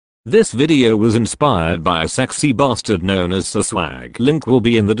This video was inspired by a sexy bastard known as Swag. Link will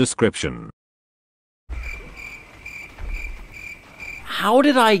be in the description. How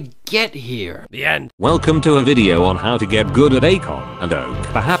did I get here? The end. Welcome to a video on how to get good at Acorn and Oak.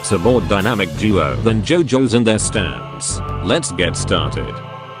 Perhaps a more dynamic duo than JoJo's and their stands. Let's get started.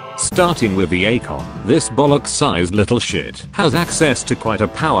 Starting with the Acorn, this bollock-sized little shit has access to quite a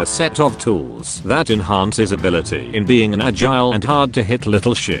power set of tools that enhance his ability in being an agile and hard-to-hit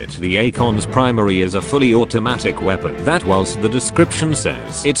little shit. The Acorn's primary is a fully automatic weapon that, whilst the description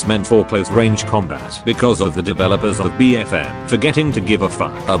says it's meant for close-range combat because of the developers of BFN forgetting to give a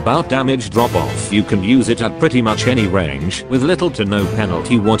fuck about damage drop-off, you can use it at pretty much any range with little to no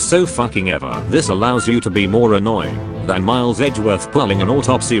penalty whatsoever. This allows you to be more annoying than Miles Edgeworth pulling an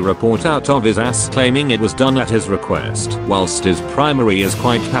autopsy report out of his ass claiming it was done at his request. Whilst his primary is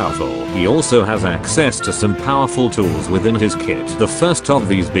quite powerful, he also has access to some powerful tools within his kit. The first of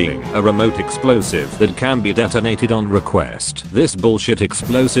these being a remote explosive that can be detonated on request. This bullshit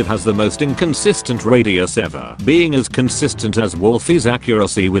explosive has the most inconsistent radius ever, being as consistent as Wolfie's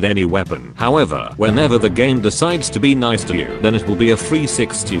accuracy with any weapon. However, whenever the game decides to be nice to you, then it will be a free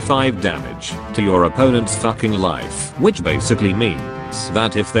 65 damage to your opponent's fucking life. Which basically means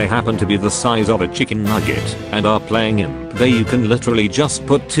that if they happen to be the size of a chicken nugget and are playing in, you can literally just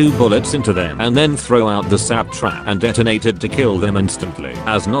put 2 bullets into them and then throw out the sap trap and detonate it to kill them instantly.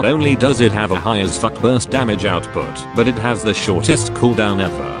 As not only does it have a high as fuck burst damage output, but it has the shortest cooldown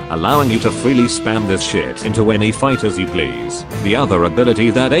ever, allowing you to freely spam this shit into any fight as you please. The other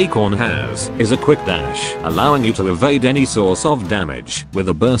ability that Acorn has is a quick dash, allowing you to evade any source of damage with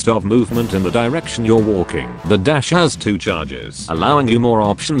a burst of movement in the direction you're walking. The dash has 2 charges, allowing you more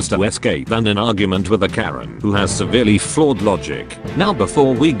options to escape than an argument with a Karen who has severely flawed logic. Now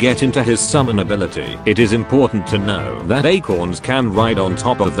before we get into his summon ability, it is important to know that Acorns can ride on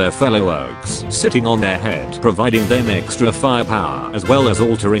top of their fellow Oaks, sitting on their head, providing them extra firepower as well as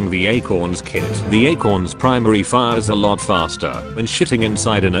altering the Acorn's kit. The Acorn's primary fires a lot faster when shitting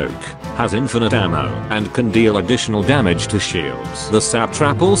inside an Oak, has infinite ammo, and can deal additional damage to shields. The sap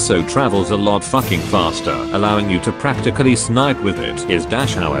trap also travels a lot fucking faster, allowing you to practically snipe with it. His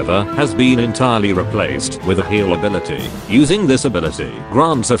dash, however, has been entirely replaced with a heal ability. Using this ability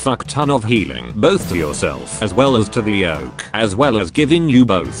grants a fuck ton of healing both to yourself as well as to the Oak, as well as giving you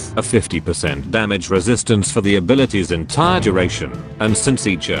both a 50% damage resistance for the ability's entire duration. And since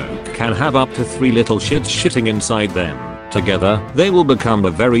each Oak can have up to 3 little shits shitting inside them, together they will become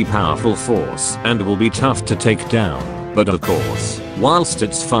a very powerful force and will be tough to take down. But of course, whilst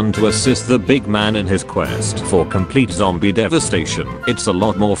it's fun to assist the big man in his quest for complete zombie devastation, it's a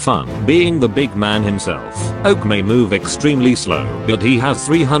lot more fun being the big man himself. Oak may move extremely slow, but he has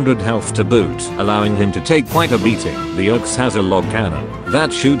 300 health to boot, allowing him to take quite a beating. The Oak has a log cannon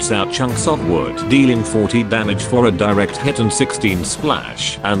that shoots out chunks of wood, dealing 40 damage for a direct hit and 16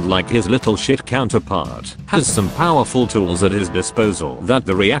 splash, and like his little shit counterpart, has some powerful tools at his disposal that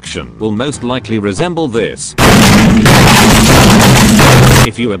the reaction will most likely resemble this.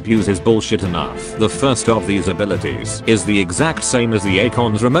 If you abuse his bullshit enough. The first of these abilities is the exact same as the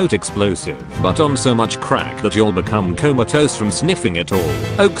Acorn's remote explosive, but on so much crack that you'll become comatose from sniffing it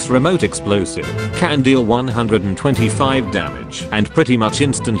all. Oak's remote explosive can deal 125 damage and pretty much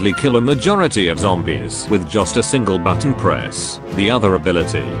instantly kill a majority of zombies with just a single button press. The other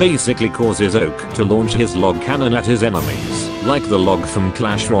ability basically causes Oak to launch his log cannon at his enemies, like the log from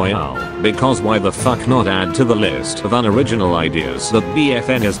Clash Royale, because why the fuck not add to the list of unoriginal ideas that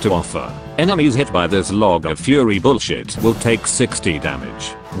BFN has to offer. Enemies hit by this log of fury bullshit will take 60 damage.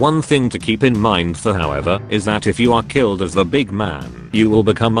 One thing to keep in mind though, however, is that if you are killed as the big man, you will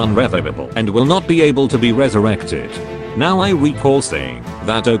become unrevivable and will not be able to be resurrected. Now I recall saying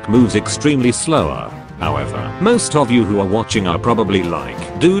that Oak moves extremely slower. However, most of you who are watching are probably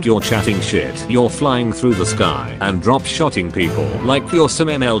like, dude, you're chatting shit, you're flying through the sky and drop shotting people like you're some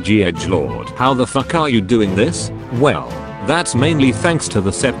MLG edgelord. How the fuck are you doing this? Well, that's mainly thanks to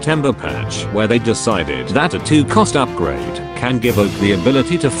the September patch where they decided that a 2-cost upgrade can give Oak the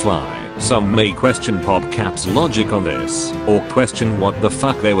ability to fly. Some may question PopCap's logic on this, or question what the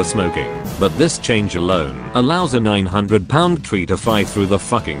fuck they were smoking, but this change alone allows a 900-pound tree to fly through the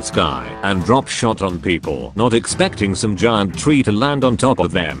fucking sky and drop shot on people, not expecting some giant tree to land on top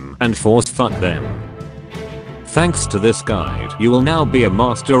of them and force fuck them. Thanks to this guide, you will now be a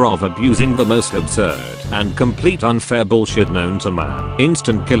master of abusing the most absurd and complete unfair bullshit known to man,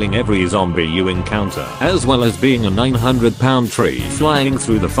 instant killing every zombie you encounter, as well as being a 900-pound tree flying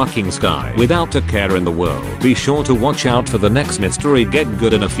through the fucking sky without a care in the world. Be sure to watch out for the next mystery get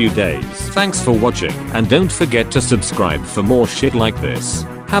good in a few days. Thanks for watching, and don't forget to subscribe for more shit like this.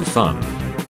 Have fun.